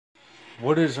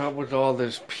What is up with all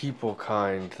this people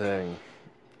kind thing?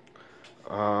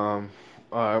 Well,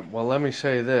 let me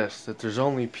say this, that there's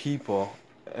only people,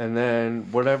 and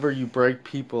then whatever you break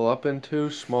people up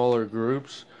into, smaller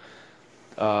groups,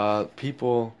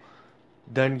 people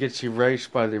then gets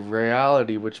erased by the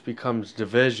reality, which becomes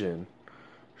division.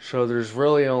 So there's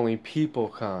really only people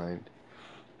kind.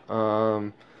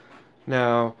 Um,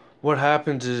 Now, what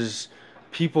happens is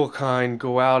people kind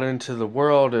go out into the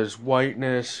world as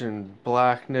whiteness and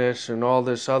blackness and all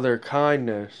this other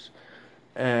kindness.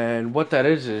 And what that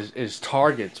is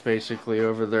targets basically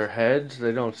over their heads.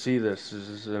 They don't see this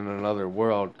as in another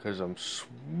world because I'm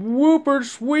super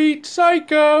sweet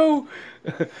psycho.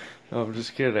 No, I'm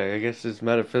just kidding. I guess it's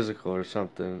metaphysical or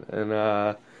something.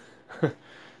 And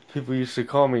people used to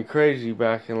call me crazy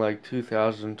back in like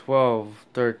 2012,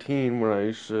 13 when I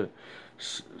used to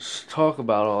talk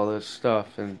about all this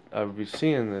stuff, and I would be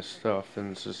seeing this stuff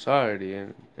in society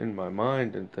and in my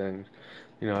mind and things.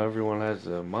 You know, everyone has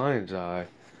a mind's eye,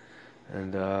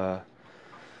 and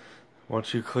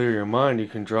once you clear your mind, you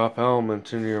can drop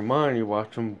elements into your mind. You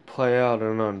watch them play out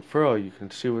and unfurl. You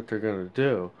can see what they're gonna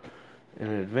do in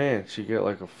advance. You get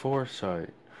like a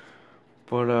foresight.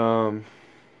 But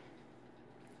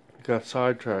got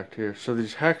sidetracked here. So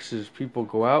these hexes, people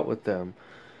go out with them.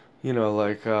 You know,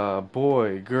 like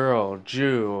boy, girl,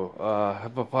 Jew,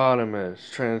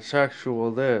 hippopotamus,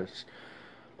 transsexual, this,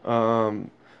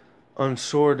 um,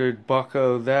 unsorted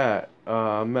bucko, that,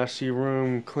 messy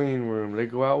room, clean room. They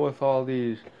go out with all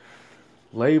these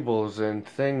labels and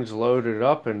things loaded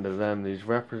up into them, these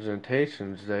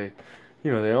representations. They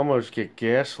almost get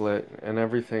gaslit and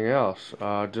everything else,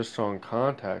 just on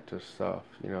contact of stuff,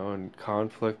 and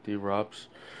conflict erupts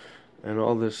and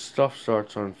all this stuff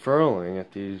starts unfurling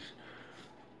at these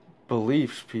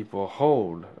beliefs people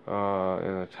hold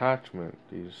in attachment,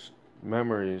 these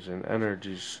memories and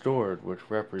energies stored which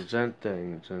represent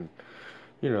things, and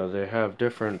they have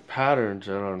different patterns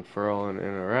that unfurl in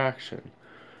interaction.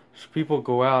 So people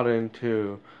go out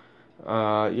into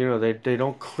they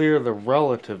don't clear the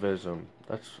relativism.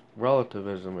 That's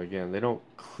relativism again. They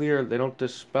don't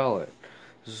dispel it.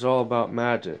 This is all about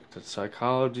magic. The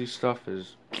psychology stuff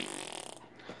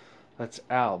that's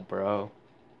out, bro.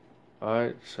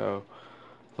 Alright, so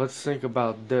let's think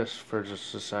about this for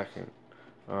just a second.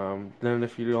 Then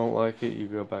if you don't like it, you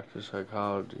go back to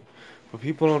psychology. But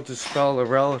people don't dispel the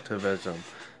relativism.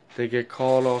 They get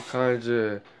called all kinds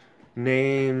of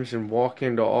names and walk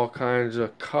into all kinds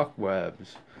of cuck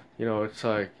webs. It's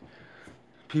like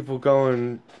people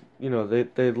going,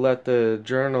 they let the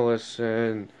journalists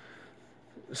and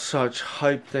such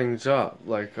hype things up.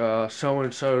 Like,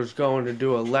 so-and-so's going to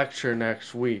do a lecture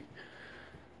next week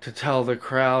to tell the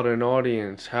crowd and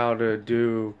audience how to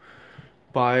do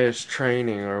bias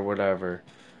training or whatever.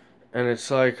 And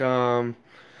it's like,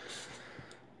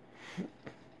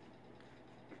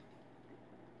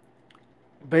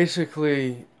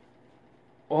 basically,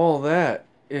 all that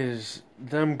is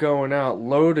them going out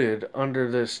loaded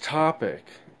under this topic,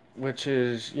 which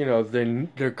is,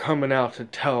 they're coming out to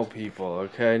tell people,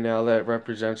 okay? Now that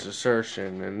represents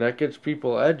assertion, and that gets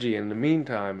people edgy in the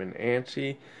meantime and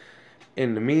antsy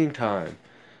in the meantime.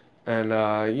 And,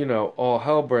 all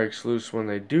hell breaks loose when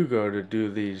they do go to do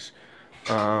these,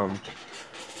 talks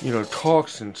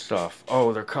and stuff.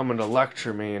 Oh, they're coming to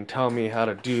lecture me and tell me how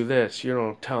to do this. You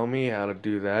don't tell me how to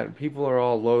do that. And people are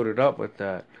all loaded up with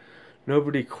that.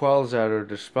 Nobody quells that or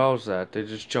dispels that. They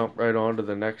just jump right on to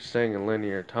the next thing in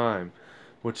linear time,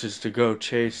 which is to go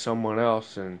chase someone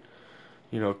else and,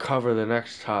 cover the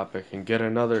next topic and get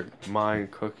another mind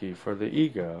cookie for the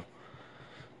ego.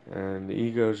 And the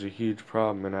ego is a huge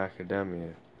problem in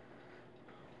academia.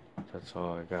 That's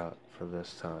all I got for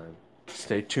this time.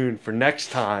 Stay tuned for next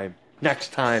time.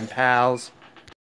 Next time, pals.